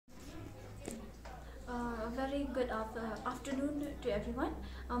very good afternoon to everyone.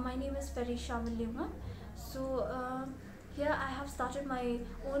 My name is Fairycia Mylliemngap. Here I have started my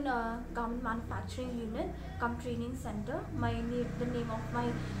own garment manufacturing unit, come training center. The name of my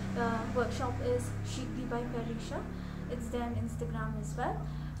workshop is Sheepy by Fairycia. It's there on Instagram as well.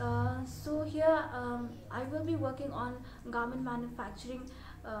 I will be working on garment manufacturing.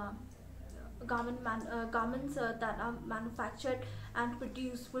 Garments that are manufactured and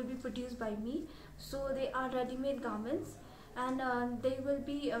produced will be produced by me. So they are ready-made garments, and there will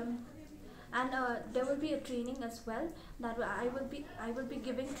be a training as well that I will be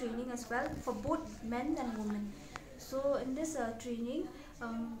giving training as well for both men and women. So in this training,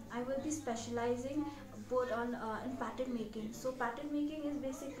 I will be specializing both on in pattern making. So pattern making is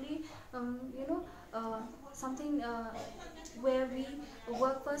basically something where we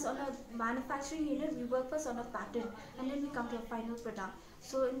work first on a manufacturing unit. We work first on a pattern, and then we come to a final product.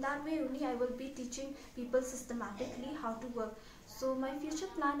 So in that way only I will be teaching people systematically how to work. So my future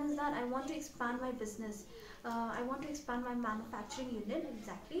plan is that I want to expand my business. I want to expand my manufacturing unit,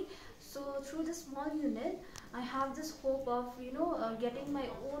 exactly. So through this small unit, I have this hope of getting my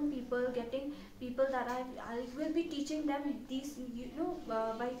own people, getting people that I will be teaching them these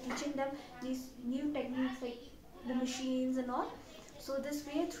by teaching them these new techniques like the machines and all. So this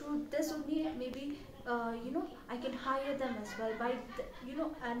way, through this only, maybe I can hire them as well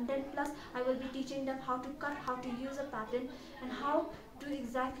and then plus I will be teaching them how to cut, how to use a pattern, and how to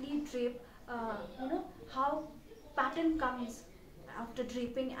exactly drape, how pattern comes after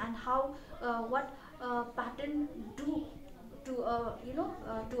draping, and how what pattern do to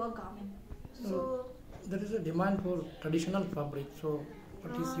to a garment. So there is a demand for traditional fabric. So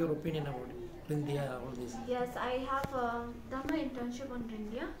what is your opinion about it? India, all this? Yes, I have done my internship on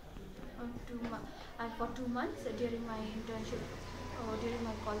India for 2 months during my internship during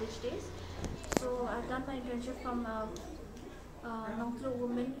my college days. So I've done my internship from Nongklo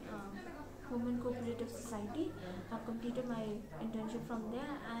Women Cooperative Society. I've completed my internship from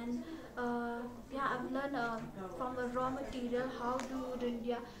there, and I've learned from the raw material how to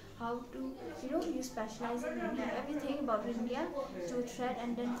India, how to you specialize in India, everything about India to thread,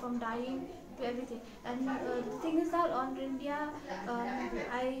 and then from dyeing to everything. And the thing is that on India,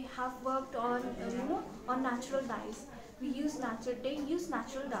 I have worked on on natural dyes. They use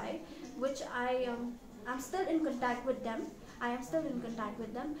natural dye, which I'm still in contact with them. I am still in contact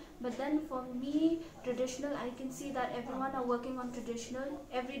with them, but then for me, traditional, I can see that everyone are working on traditional.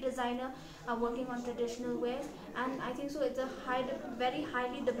 Every designer are working on traditional wares, and I think so. It's a very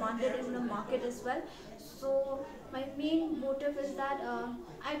highly demanded in the market as well. So my main motive is that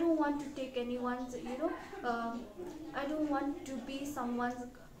I don't want to take anyone's, I don't want to be someone's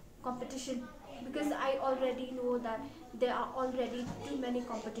competition, because I already know that there are already too many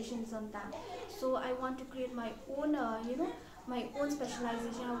competitions on that. So I want to create my own, my own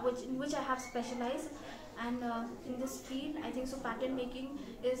specialization, in which I have specialized. And in this field, I think so pattern making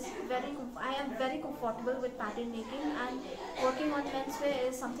is I am very comfortable with pattern making, and working on menswear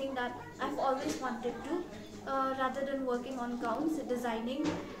is something that I've always wanted to, rather than working on gowns, designing.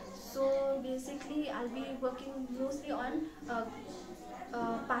 So basically I'll be working mostly on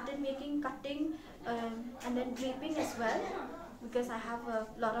pattern making, cutting, and then draping as well, because I have a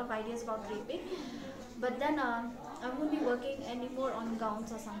lot of ideas about draping. But then I won't be working anymore on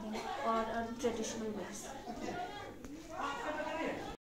gowns or something, or traditional wares.